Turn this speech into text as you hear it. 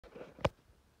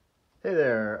Hey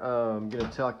there, I'm going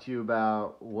to talk to you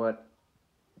about what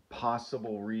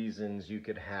possible reasons you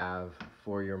could have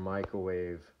for your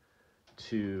microwave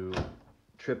to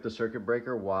trip the circuit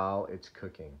breaker while it's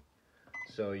cooking.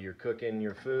 So you're cooking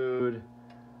your food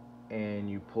and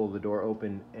you pull the door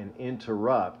open and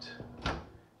interrupt,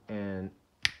 and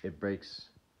it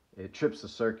trips the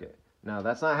circuit. Now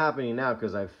that's not happening now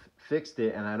because I've fixed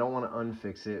it and I don't want to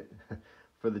unfix it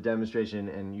for the demonstration,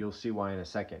 and you'll see why in a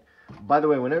second. By the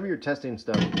way, whenever you're testing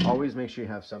stuff, always make sure you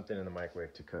have something in the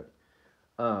microwave to cook.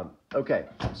 Okay,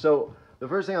 so the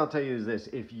first thing I'll tell you is this.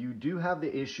 If you do have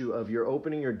the issue of you're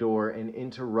opening your door and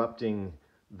interrupting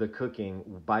the cooking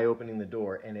by opening the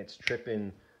door and it's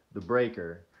tripping the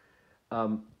breaker,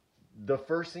 the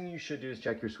first thing you should do is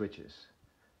check your switches.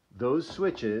 Those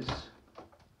switches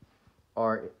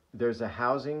there's a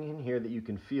housing in here that you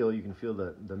can feel. You can feel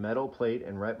the metal plate,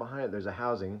 and right behind it there's a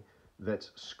housing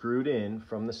that's screwed in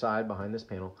from the side behind this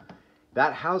panel.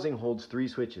 That housing holds 3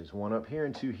 switches, 1 up here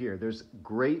and 2 here. There's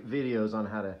great videos on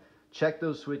how to check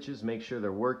those switches, make sure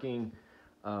they're working,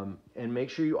 and make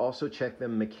sure you also check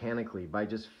them mechanically by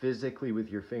just physically with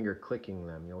your finger clicking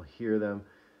them. You'll hear them.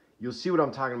 You'll see what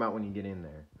I'm talking about when you get in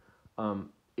there.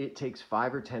 It takes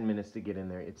 5 or 10 minutes to get in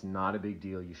there. It's not a big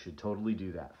deal. You should totally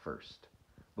do that first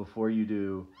before you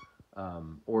do,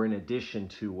 or in addition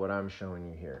to what I'm showing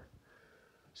you here.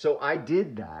 So I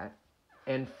did that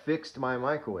and fixed my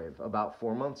microwave about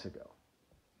 4 months ago,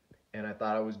 and I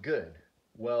thought I was good.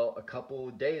 Well, a couple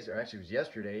of days, or actually it was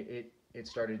yesterday, it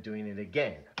started doing it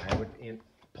again. I would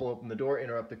pull open the door,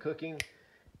 interrupt the cooking,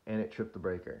 and it tripped the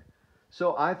breaker.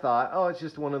 So I thought, oh, it's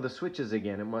just one of the switches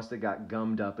again. It must have got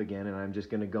gummed up again, and I'm just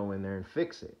going to go in there and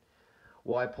fix it.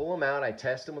 Well, I pull them out. I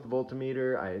test them with a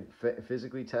voltmeter. I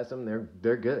physically test them.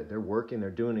 They're good. They're working.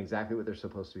 They're doing exactly what they're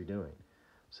supposed to be doing.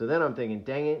 So then I'm thinking,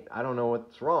 dang it, I don't know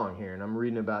what's wrong here. And I'm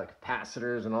reading about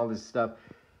capacitors and all this stuff.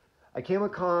 I came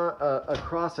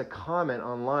across a comment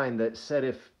online that said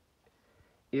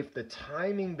if the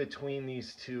timing between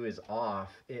these two is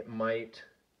off, it might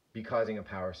be causing a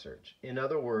power surge. In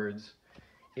other words,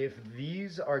 if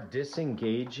these are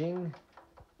disengaging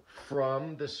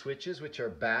from the switches, which are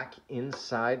back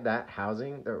inside that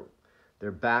housing,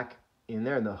 they're back in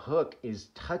there, and the hook is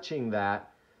touching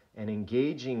that and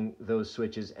engaging those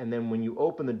switches, and then when you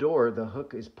open the door, the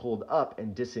hook is pulled up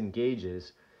and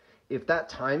disengages. If that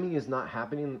timing is not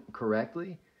happening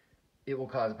correctly, it will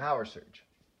cause a power surge.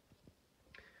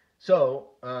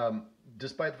 So,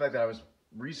 despite the fact that I was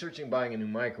researching buying a new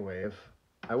microwave,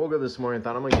 I woke up this morning and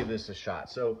thought, I'm going to give this a shot.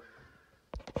 So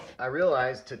I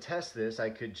realized to test this, I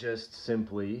could just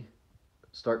simply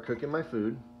start cooking my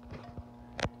food.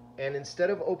 And instead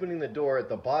of opening the door at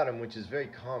the bottom, which is very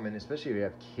common, especially if you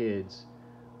have kids,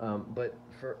 but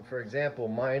for example,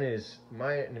 mine is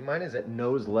at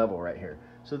nose level right here.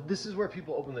 So this is where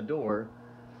people open the door.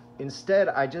 Instead,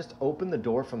 I just opened the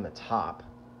door from the top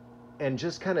and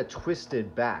just kind of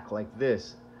twisted back like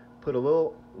this. Put a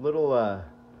little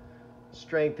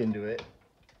strength into it,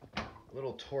 a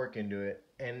little torque into it,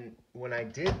 and when I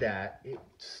did that, it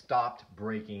stopped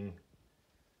breaking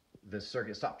the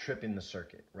circuit, stopped tripping the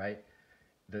circuit, right?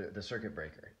 The circuit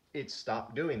breaker. It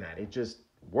stopped doing that. It just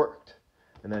worked.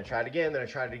 And then I tried again, then I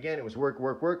tried it again. It was work,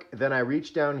 work, work. Then I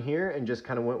reached down here and just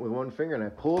kind of went with one finger and I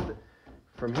pulled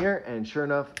from here, and sure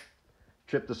enough,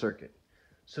 tripped the circuit.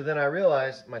 So then I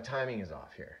realized my timing is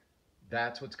off here.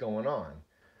 That's what's going on.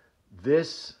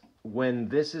 When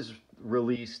this is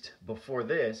released before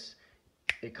this,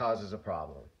 it causes a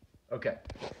problem. Okay,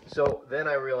 so then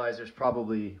I realized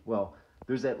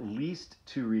there's at least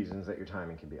 2 reasons that your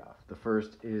timing can be off. The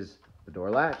first is the door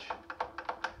latch.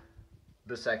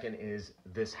 The second is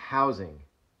this housing.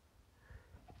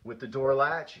 With the door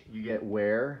latch, you get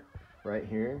wear right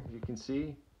here, you can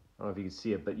see. I don't know if you can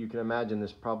see it, but you can imagine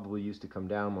this probably used to come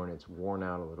down more and it's worn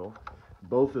out a little.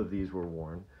 Both of these were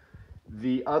worn.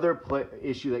 The other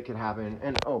issue that could happen,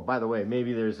 and oh, by the way,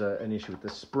 maybe there's an issue with the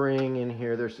spring in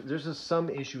here. There's some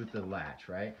issue with the latch,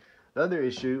 right? The other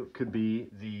issue could be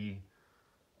the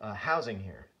housing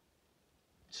here.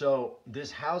 So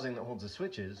this housing that holds the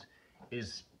switches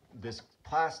is this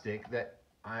plastic that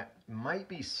might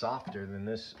be softer than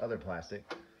this other plastic,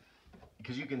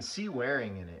 because you can see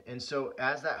wearing in it. And so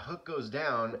as that hook goes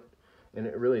down, and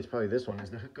it's probably this one,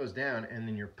 as the hook goes down and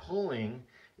then you're pulling,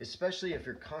 especially if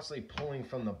you're constantly pulling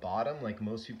from the bottom like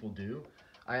most people do,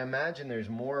 I imagine there's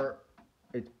more,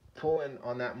 it's pulling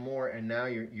on that more, and now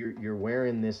you're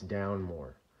wearing this down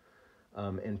more.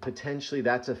 And potentially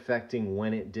that's affecting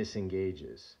when it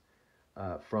disengages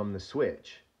from the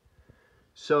switch.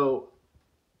 So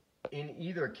in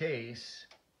either case,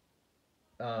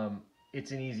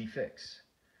 it's an easy fix.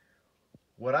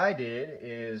 what I did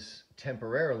is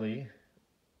temporarily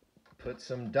put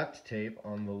some duct tape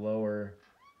on the lower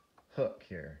hook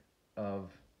here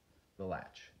of the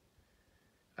latch.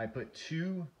 I put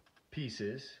 2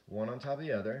 pieces, one on top of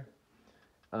the other,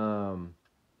 and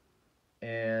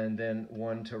then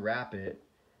one to wrap it.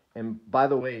 And by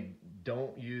the way,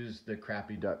 don't use the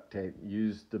crappy duct tape.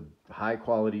 Use the high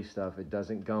quality stuff. It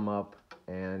doesn't gum up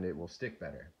and it will stick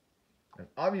better. And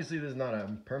obviously this is not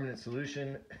a permanent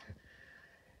solution.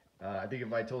 I think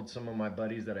if I told some of my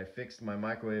buddies that I fixed my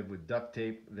microwave with duct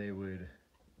tape, they would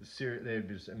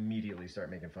just immediately start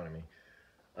making fun of me.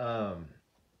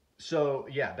 So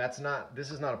yeah, this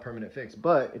is not a permanent fix,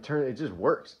 but it just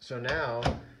works. So now,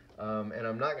 and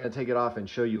I'm not going to take it off and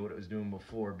show you what it was doing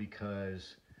before,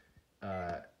 because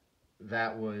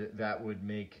that would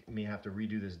make me have to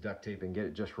redo this duct tape and get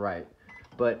it just right.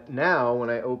 But now when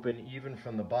I open even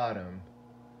from the bottom,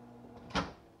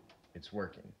 it's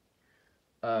working.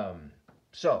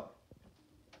 So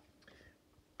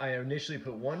I initially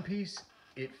put 1 piece,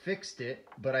 it fixed it,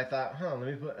 but I thought, let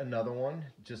me put another one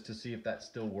just to see if that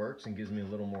still works and gives me a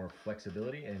little more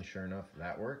flexibility, and sure enough,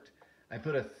 that worked. I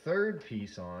put a 3rd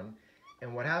piece on,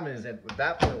 and what happened is at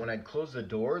that point, when I'd close the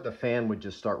door, the fan would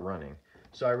just start running.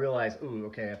 So I realized, ooh,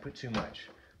 okay, I put too much.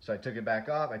 So I took it back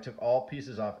off, I took all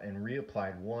pieces off and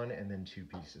reapplied 1 and then 2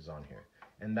 pieces on here.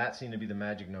 And that seemed to be the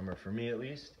magic number for me at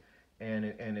least, and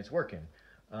it's working.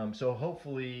 So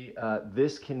hopefully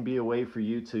this can be a way for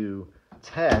you to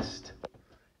test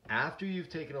after you've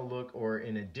taken a look, or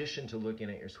in addition to looking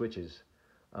at your switches.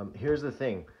 Here's the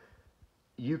thing.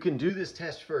 You can do this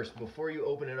test first before you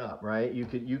open it up, right? You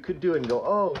could do it and go,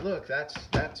 oh, look,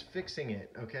 that's fixing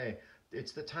it. Okay,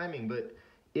 it's the timing, but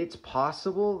it's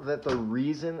possible that a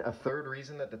 3rd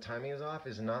reason that the timing is off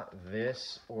is not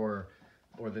this or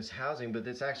this housing, but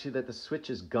it's actually that the switch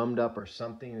is gummed up or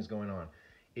something is going on.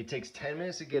 It takes 10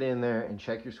 minutes to get in there and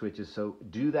check your switches, so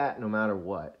do that no matter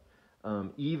what.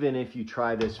 Even if you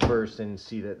try this first and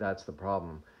see that that's the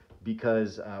problem,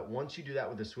 because once you do that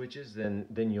with the switches, then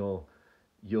you'll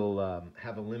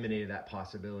have eliminated that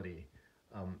possibility,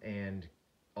 and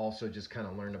also just kind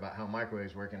of learned about how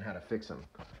microwaves work and how to fix them.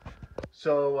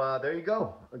 So there you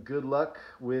go. Good luck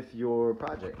with your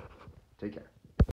project. Take care.